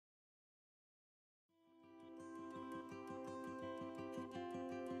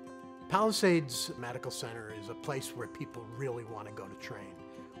Palisades Medical Center is a place where people really want to go to train.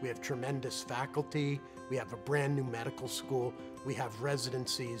 We have tremendous faculty, we have a brand new medical school, we have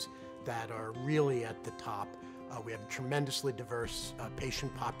residencies that are really at the top. We have a tremendously diverse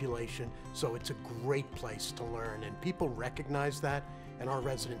patient population, so it's a great place to learn, and people recognize that, and our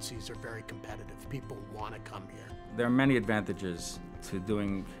residencies are very competitive. People want to come here. There are many advantages to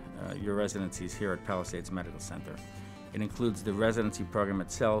doing your residencies here at Palisades Medical Center. It includes the residency program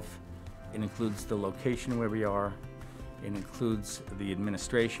itself, it includes the location where we are, it includes the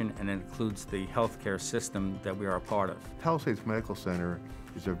administration, and it includes the healthcare system that we are a part of. Palisades Medical Center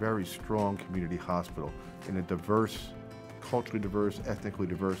is a very strong community hospital in a diverse, culturally diverse, ethnically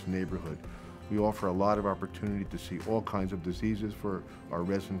diverse neighborhood. We offer a lot of opportunity to see all kinds of diseases for our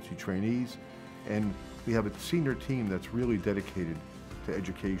residency trainees, and we have a senior team that's really dedicated to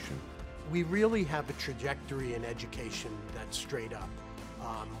education. We really have a trajectory in education that's straight up.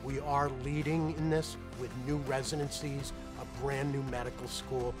 We are leading in this with new residencies, a brand new medical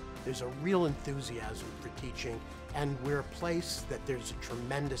school. There's a real enthusiasm for teaching, and we're a place that there's a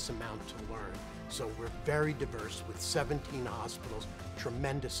tremendous amount to learn. So we're very diverse with 17 hospitals,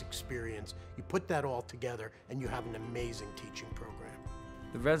 tremendous experience. You put that all together and you have an amazing teaching program.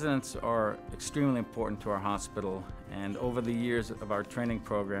 The residents are extremely important to our hospital, and over the years of our training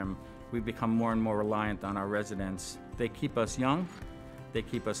program, we've become more and more reliant on our residents. They keep us young, they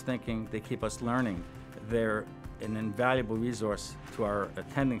keep us thinking, they keep us learning. They're an invaluable resource to our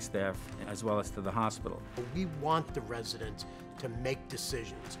attending staff as well as to the hospital. We want the residents to make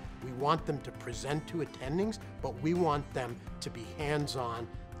decisions. We want them to present to attendings, but we want them to be hands-on.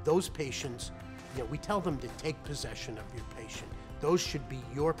 Those patients, we tell them to take possession of your patient. Those should be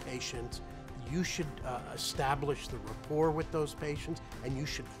your patients. You should establish the rapport with those patients, and you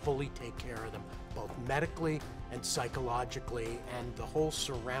should fully take care of them, both medically and psychologically, and the whole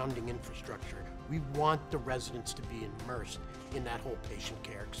surrounding infrastructure. We want the residents to be immersed in that whole patient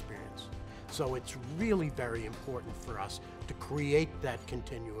care experience. So it's really very important for us to create that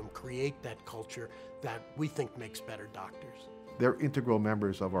continuum, create that culture that we think makes better doctors. They're integral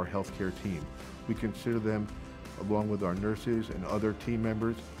members of our healthcare team. We consider them, along with our nurses and other team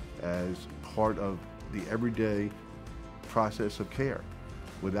members, as part of the everyday process of care.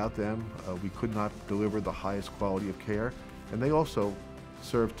 Without them, we could not deliver the highest quality of care, and they also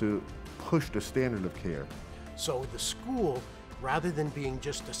serve to push the standard of care. So the school, rather than being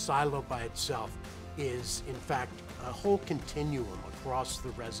just a silo by itself, is in fact a whole continuum across the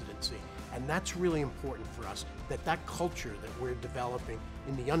residency. And that's really important for us, that culture that we're developing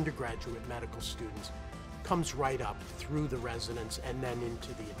in the undergraduate medical students comes right up through the residents and then into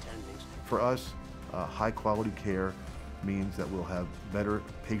the attendings. For us, high quality care means that we'll have better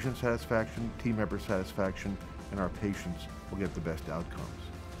patient satisfaction, team member satisfaction, and our patients will get the best outcomes.